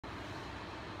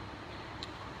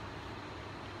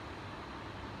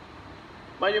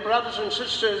My dear brothers and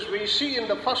sisters, we see in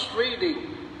the first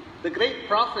reading the great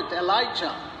prophet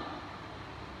Elijah,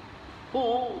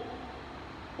 who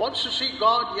wants to see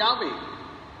God Yahweh,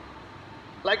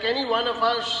 like any one of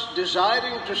us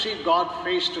desiring to see God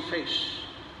face to face.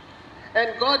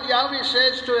 And God Yahweh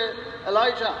says to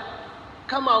Elijah,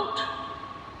 come out,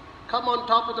 come on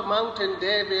top of the mountain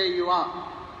there where you are.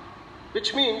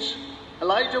 Which means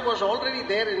Elijah was already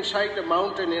there inside the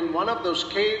mountain in one of those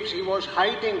caves. He was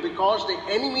hiding because the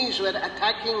enemies were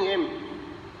attacking him.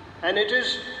 And it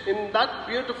is in that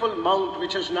beautiful mount,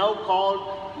 which is now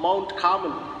called Mount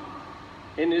Carmel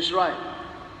in Israel.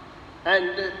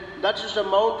 And that is the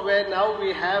mount where now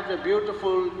we have the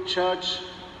beautiful church,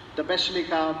 the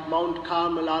Basilica, Mount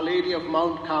Carmel, Our Lady of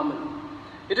Mount Carmel.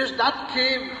 It is that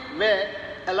cave where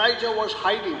Elijah was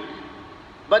hiding.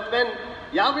 But when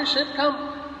Yahweh said,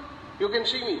 come, you can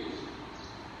see me.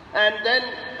 And then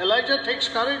Elijah takes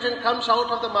courage and comes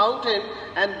out of the mountain,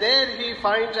 and there he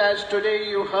finds, as today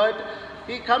you heard,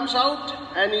 he comes out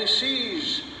and he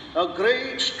sees a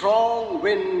great strong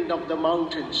wind of the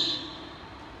mountains.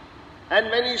 And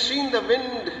when he seen the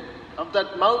wind of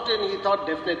that mountain, he thought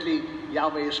definitely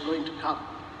Yahweh is going to come.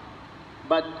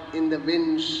 But in the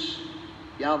winds,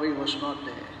 Yahweh was not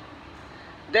there.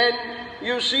 Then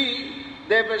you see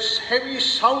there was heavy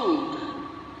sound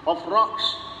of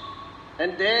rocks,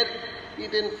 and there he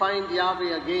didn't find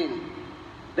Yahweh again.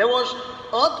 There was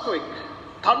earthquake,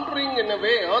 thundering in a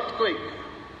way, earthquake.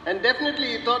 And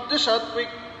definitely he thought this earthquake,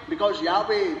 because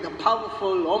Yahweh, the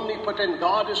powerful, omnipotent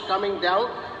God, is coming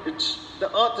down, the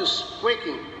earth is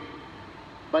quaking.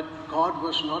 But God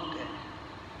was not there.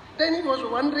 Then he was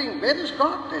wondering, where is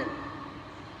God then?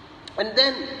 And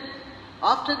then,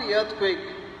 after the earthquake,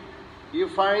 you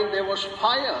find there was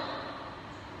fire.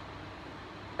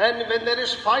 And when there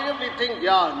is fire, we think,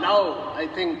 yeah, now I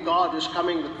think God is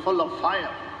coming full of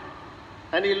fire.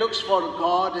 And he looks for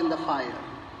God in the fire.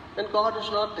 And God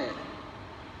is not there.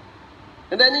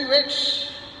 And then he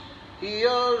waits. He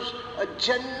hears a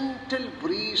gentle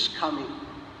breeze coming.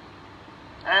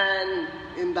 And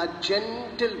in that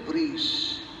gentle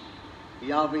breeze,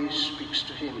 Yahweh speaks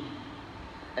to him.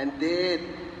 And there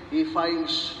he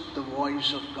finds the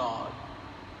voice of God.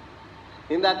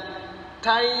 In that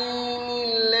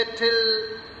tiny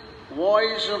little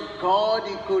voice of God,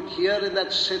 he could hear in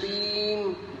that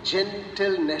serene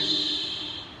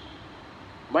gentleness.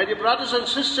 My dear brothers and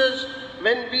sisters,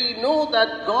 when we know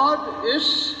that God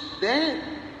is there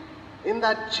in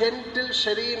that gentle,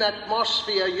 serene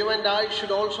atmosphere, you and I should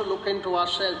also look into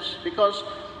ourselves. Because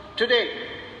today,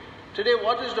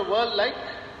 what is the world like?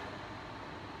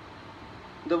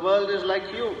 The world is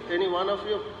like you, any one of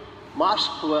you.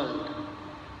 Masked world.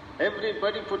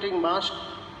 Everybody putting mask.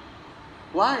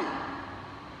 Why?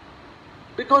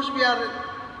 Because we are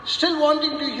still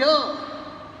wanting to hear.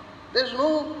 There's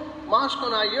no mask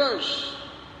on our ears.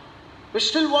 We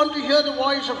still want to hear the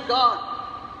voice of God.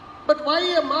 But why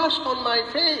a mask on my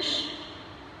face?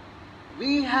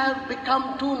 We have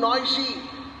become too noisy.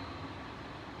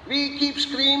 We keep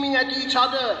screaming at each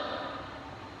other.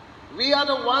 We are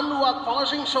the one who are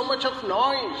causing so much of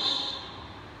noise.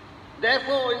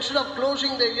 Therefore, instead of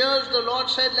closing their ears, the Lord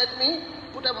said, let me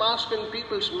put a mask in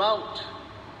people's mouth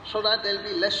so that there will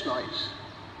be less noise.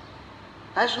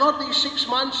 Has not these 6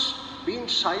 months been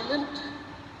silent?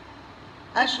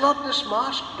 Has not this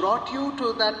mask brought you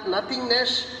to that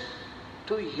nothingness,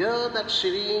 to hear that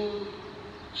serene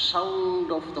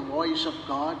sound of the voice of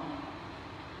God?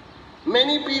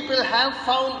 Many people have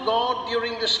found God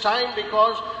during this time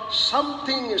because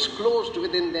something is closed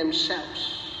within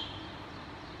themselves.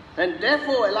 And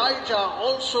therefore Elijah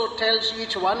also tells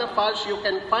each one of us, you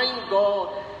can find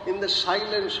God in the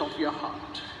silence of your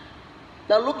heart.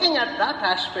 Now looking at that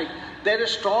aspect, there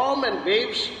is storm and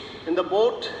waves in the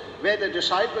boat where the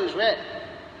disciples were.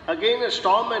 Again a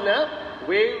storm and a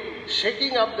wave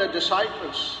shaking up the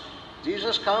disciples.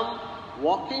 Jesus come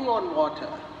walking on water.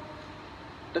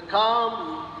 The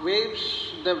calm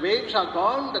waves, the waves are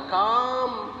gone, the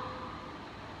calm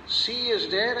sea is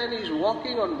there, and he's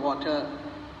walking on water.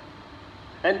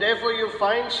 And therefore you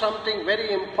find something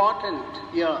very important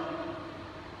here.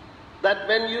 That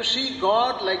when you see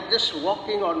God like this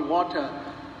walking on water,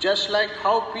 just like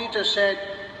how Peter said,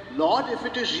 Lord, if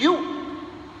it is you,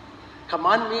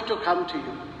 command me to come to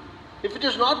you. If it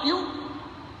is not you,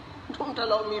 don't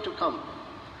allow me to come.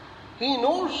 He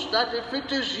knows that if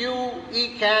it is you,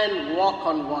 he can walk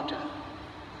on water.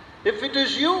 If it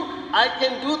is you, I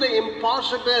can do the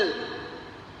impossible.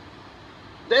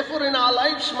 Therefore, in our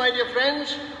lives, my dear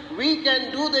friends, we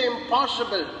can do the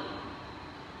impossible.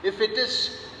 If it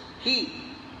is He,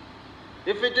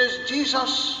 if it is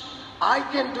Jesus I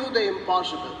can do the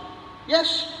impossible.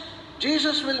 Yes,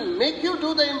 Jesus will make you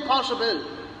do the impossible.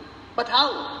 But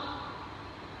how?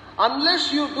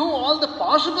 Unless you do all the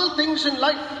possible things in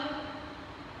life.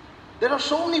 There are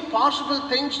so many possible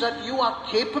things that you are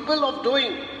capable of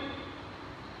doing.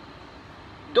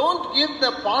 Don't give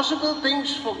the possible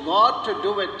things for God to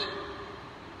do it.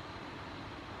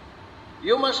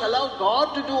 You must allow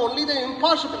God to do only the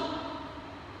impossible.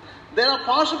 There are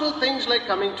possible things like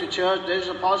coming to church. There's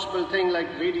a possible thing like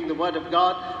reading the Word of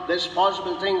God. There's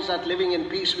possible things like living in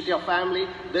peace with your family.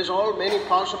 There's all many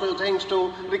possible things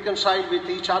to reconcile with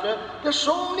each other. There's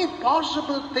so many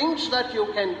possible things that you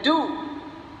can do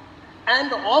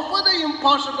and offer the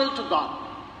impossible to God.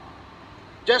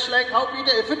 Just like how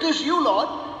Peter, if it is you,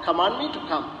 Lord, command me to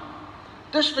come.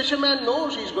 This fisherman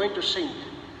knows he's going to sink.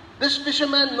 This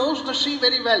fisherman knows the sea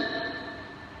very well.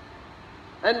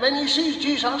 And when he sees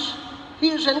Jesus, he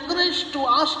is encouraged to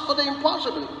ask for the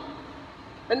impossible.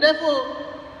 And therefore,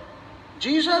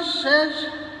 Jesus says,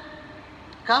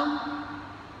 come.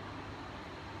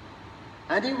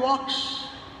 And he walks.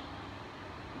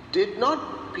 Did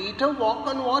not Peter walk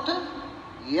on water?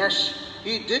 Yes,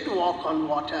 he did walk on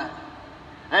water.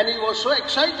 And he was so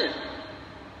excited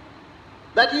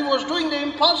that he was doing the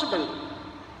impossible.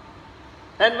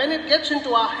 And when it gets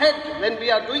into our head, when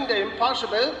we are doing the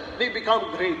impossible, we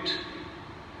become great.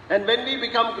 And when we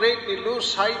become great, we lose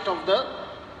sight of the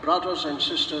brothers and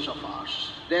sisters of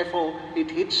ours. Therefore,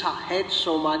 it hits our head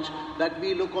so much that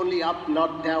we look only up,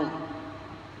 not down.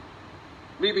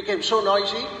 We became so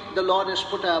noisy, the Lord has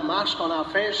put a mask on our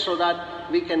face so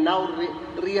that we can now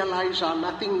realize our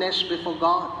nothingness before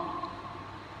God.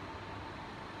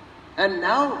 And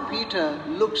now Peter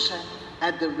looks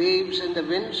at the waves and the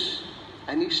winds,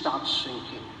 and he starts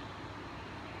sinking.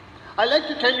 I like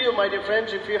to tell you, my dear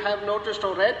friends, if you have noticed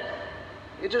or read,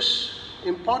 it is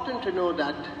important to know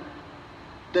that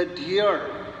the deer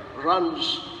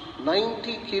runs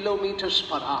 90 kilometers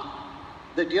per hour.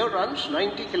 The deer runs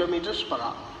 90 kilometers per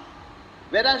hour.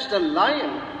 Whereas the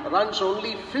lion runs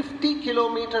only 50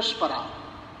 kilometers per hour.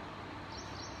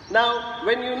 Now,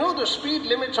 when you know the speed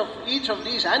limits of each of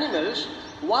these animals,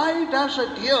 why does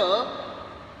a deer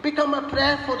become a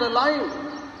prey for the lion?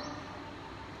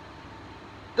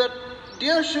 The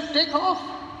deer should take off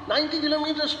 90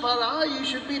 kilometers per hour. You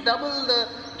should be double the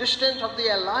distance of the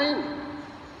lion.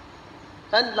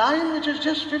 And lion, which is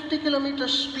just 50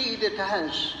 kilometers speed it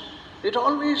has, it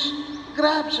always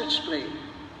grabs its prey.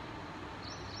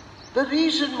 The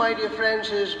reason, my dear friends,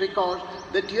 is because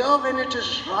the deer, when it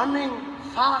is running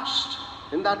fast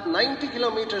in that 90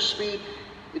 kilometer speed,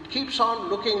 it keeps on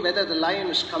looking whether the lion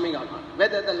is coming or not.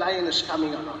 Whether the lion is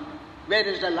coming or not. Where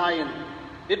is the lion?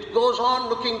 It goes on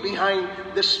looking behind.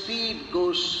 The speed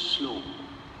goes slow.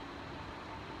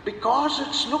 Because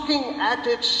it's looking at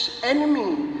its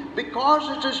enemy.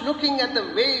 Because it is looking at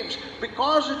the waves.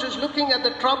 Because it is looking at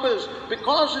the troubles.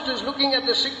 Because it is looking at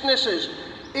the sicknesses.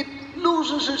 It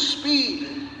loses its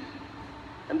speed.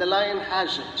 And the lion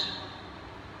has it.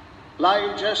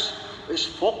 Lion just is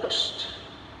focused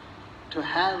to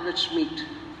have its meat.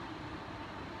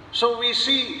 So we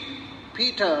see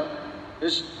Peter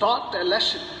is taught a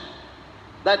lesson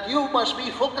that you must be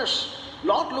focused,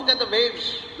 not look at the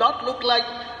waves, not look like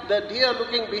the deer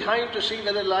looking behind to see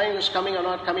whether the lion is coming or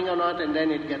not, and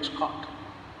then it gets caught.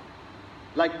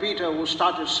 Like Peter, who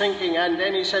started sinking, and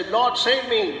then he said, Lord, save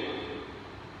me.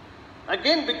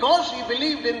 Again, because he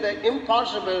believed in the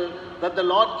impossible that the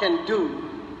Lord can do,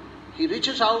 he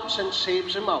reaches out and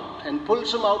saves him out and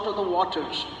pulls him out of the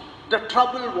waters, the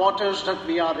troubled waters that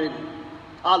we are in.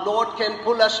 Our Lord can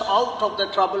pull us out of the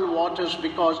troubled waters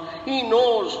because he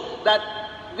knows that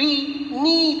we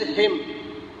need him.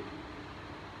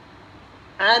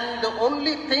 And the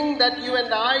only thing that you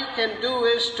and I can do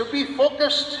is to be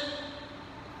focused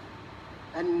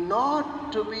and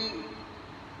not to be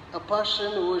a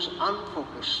person who is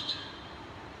unfocused.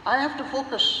 I have to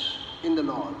focus in the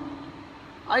Lord.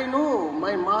 I know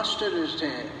my master is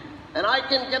there and I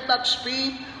can get that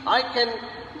speed, I can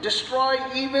destroy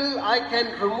evil, I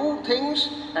can remove things,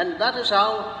 and that is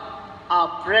how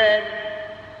our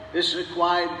prayer is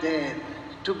required there.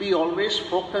 To be always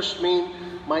focused means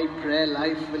my prayer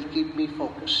life will keep me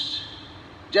focused.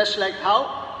 Just like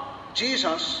how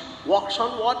Jesus walks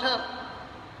on water.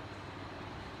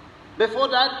 Before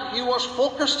that, he was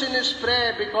focused in his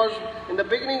prayer because in the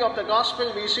beginning of the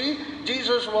gospel we see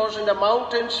Jesus was in the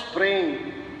mountains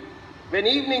praying. When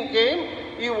evening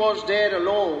came, he was there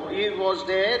alone. He was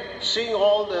there seeing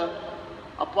all the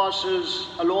apostles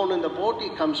alone in the boat. He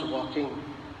comes walking.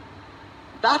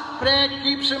 That prayer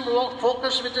keeps him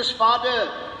focused with his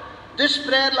Father. This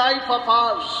prayer life of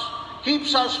ours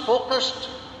keeps us focused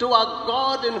to our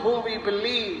God in whom we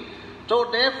believe. So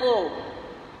therefore,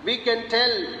 we can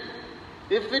tell,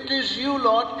 if it is you,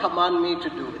 Lord, command me to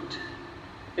do it.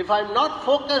 If I'm not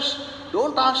focused,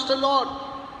 don't ask the Lord.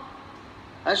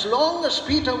 As long as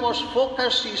Peter was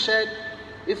focused, he said,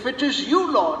 if it is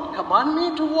you, Lord, command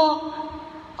me to walk,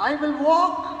 I will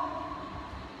walk.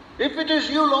 If it is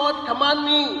you, Lord, command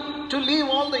me to leave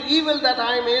all the evil that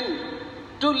I am in,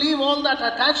 to leave all that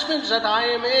attachments that I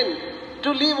am in,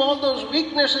 to leave all those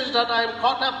weaknesses that I am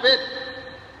caught up with,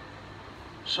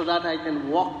 so that I can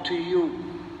walk to you,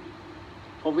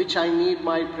 for which I need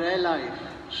my prayer life,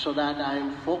 so that I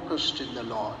am focused in the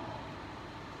Lord.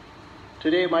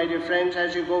 Today, my dear friends,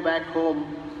 as you go back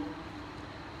home,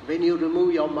 when you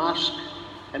remove your mask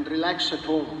and relax at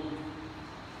home,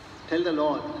 tell the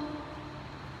Lord,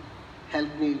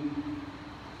 help me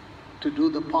to do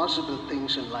the possible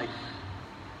things in life,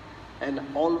 and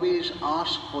always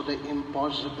ask for the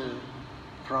impossible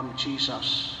from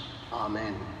Jesus.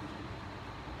 Amen.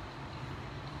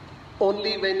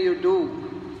 Only when you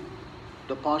do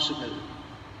the possible,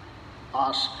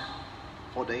 ask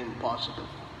for the impossible.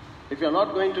 If you're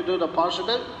not going to do the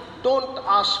possible, don't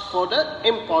ask for the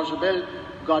impossible.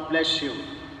 God bless you.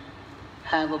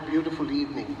 Have a beautiful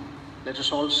evening. Let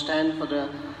us all stand for the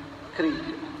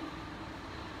creed.